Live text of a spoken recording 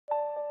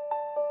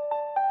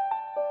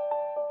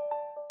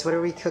What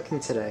are we cooking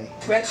today?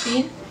 Red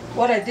bean.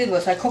 What I did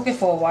was I cooked it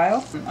for a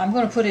while. I'm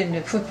going to put it in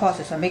the food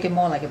processor, make it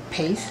more like a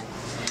paste.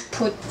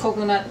 Put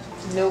coconut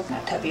milk,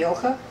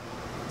 tapioca,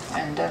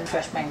 and then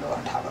fresh mango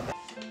on top of it.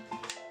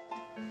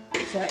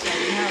 So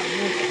now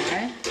moving,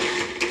 right?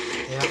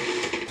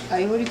 Yeah.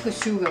 I already put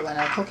sugar when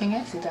I'm cooking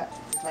it. See that?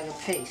 It's like a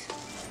paste.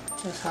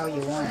 That's how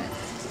you want it.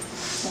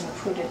 I'm going to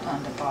put it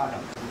on the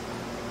bottom.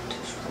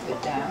 Just scoop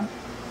it down.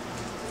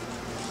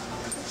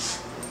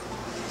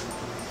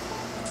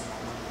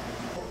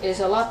 It's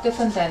a lot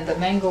different than the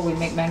mango we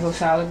make mango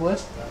salad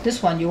with.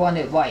 This one you want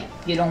it white.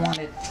 You don't want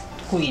it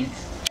green.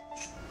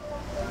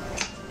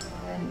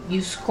 And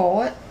you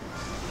score it.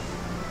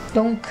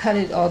 Don't cut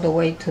it all the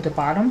way to the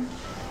bottom.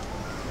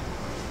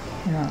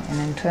 You know, and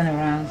then turn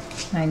around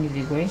 90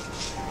 degrees.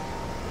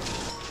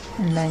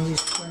 And then you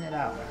spin it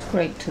out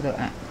straight to the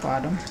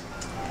bottom.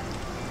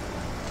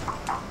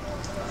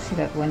 See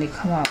that when they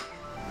come out?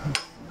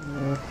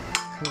 It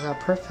comes out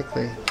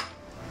perfectly.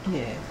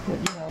 Yeah, but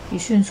you know, you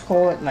shouldn't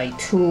score it like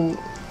too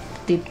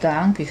deep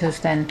down because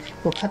then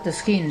we'll cut the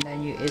skin.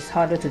 Then it's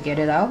harder to get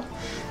it out.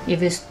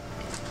 If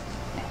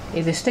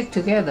it stick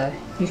together,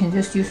 you can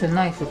just use a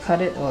knife to cut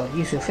it or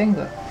use your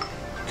finger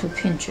to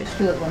pinch it.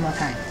 Do it one more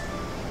time.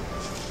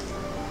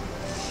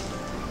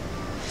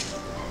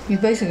 You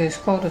basically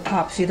score the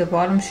top. See, the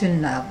bottom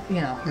shouldn't have,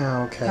 you know.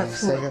 Oh, okay.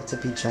 So you have to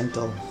be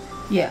gentle.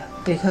 Yeah,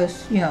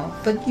 because you know.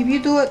 But if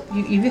you do it,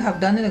 if you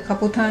have done it a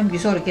couple times, you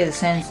sort of get a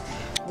sense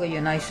where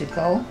your knife should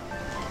go.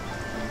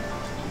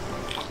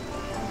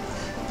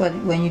 But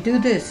when you do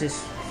this,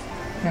 it's,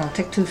 you know,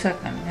 take 2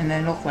 seconds and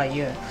then look like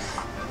you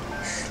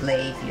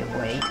slave your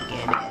way to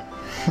get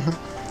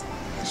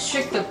it.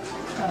 Shake the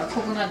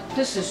coconut.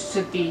 This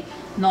should be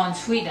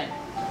non-sweetened.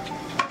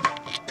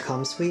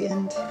 Come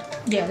sweetened?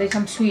 Yeah, they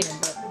come sweetened,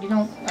 but you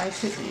don't.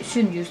 You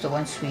shouldn't use the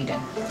one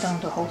sweetened.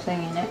 Dump the whole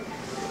thing in it.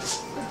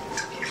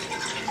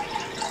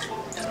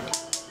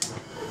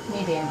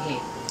 Medium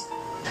heat.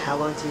 How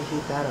long do you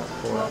heat that up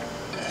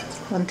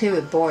for? Until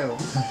it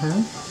boils.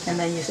 And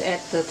then you just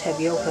add the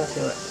tapioca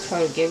to it.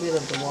 Try to get rid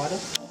of the water.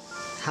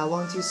 How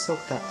long do you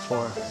soak that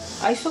for?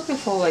 I soak it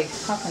for like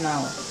half an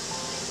hour.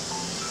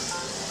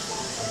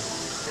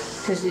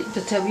 Because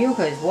the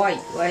tapioca is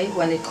white, right?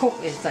 When it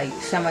cooks, it's like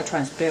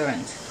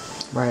semi-transparent.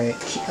 Right.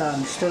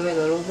 Stir it a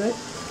little bit.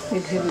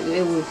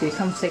 It will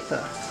become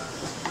thicker.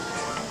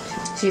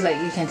 See,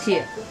 like you can see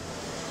it.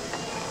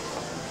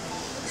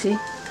 See?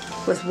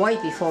 It was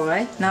white before,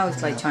 right? Now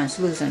it's like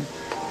translucent.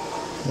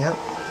 Yep.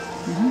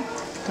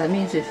 That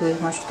means it's pretty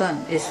much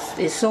done.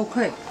 It's so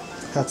quick.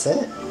 That's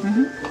it?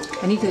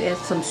 I need to add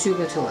some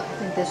sugar to it. I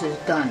think this is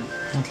done.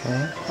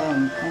 Okay.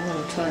 I'm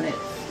going to turn it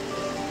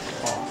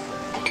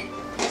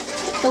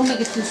off. Don't make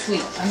it too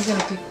sweet. I'm going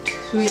to put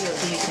 3 of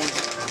these in.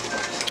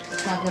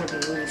 It's not going to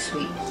be really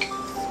sweet.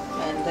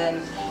 And then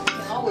you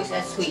can always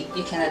add sweet.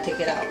 You cannot take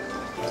it out.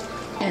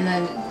 And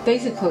then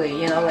basically,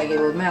 you know, like it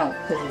will melt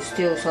because it's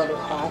still sort of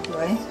hot,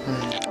 right?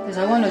 Because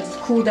I want to just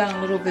cool down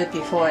a little bit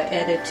before I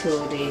add it to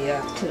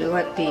the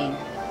red bean.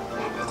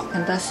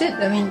 And that's it.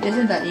 I mean,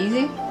 isn't that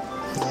easy?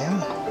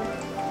 Yeah.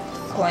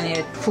 When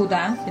it cool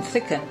down, it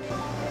thickens.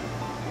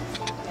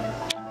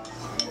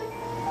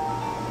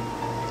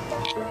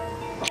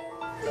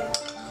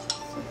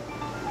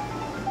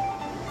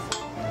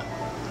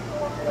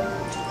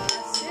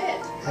 That's it.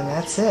 And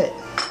that's it.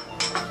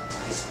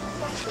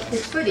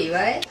 It's pretty,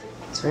 right?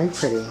 It's very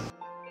pretty.